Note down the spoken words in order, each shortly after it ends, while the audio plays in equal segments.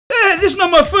this is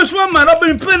not my first one, mate. I've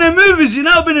been in plenty of movies, you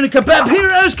know. I've been in Kebab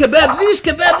Heroes, Kebab this,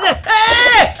 Kebab that.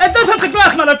 Hey, don't touch the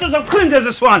glass, mate. I just I'm clean as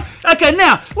this one. Okay,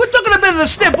 now, we're talking about the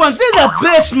step ones. They're the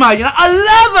best, mate. You know, I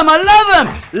love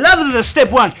them. Love the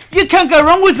step one. You can't go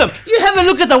wrong with them. You have a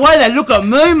look at the way they look at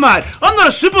me, mate. I'm not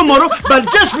a supermodel, but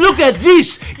just look at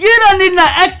this. You don't need no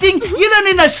acting. You don't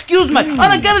need no skills, mate. I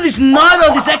don't go to this night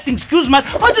or this acting skills, mate.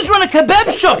 I just run a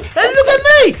kebab shop. And look at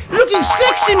me, looking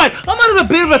sexy, mate. I might have a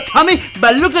bit of a tummy,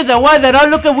 but look at the way that I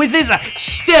look at with this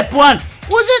step one.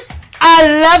 Was it?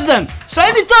 I love them. So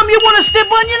anytime you want a step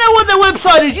one, you know what the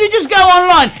website is. You just go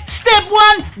online. Step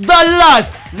one, the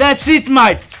life. That's it,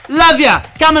 mate. Love ya.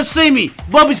 Come and see me.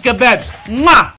 Bobby's Kebabs. Mwah.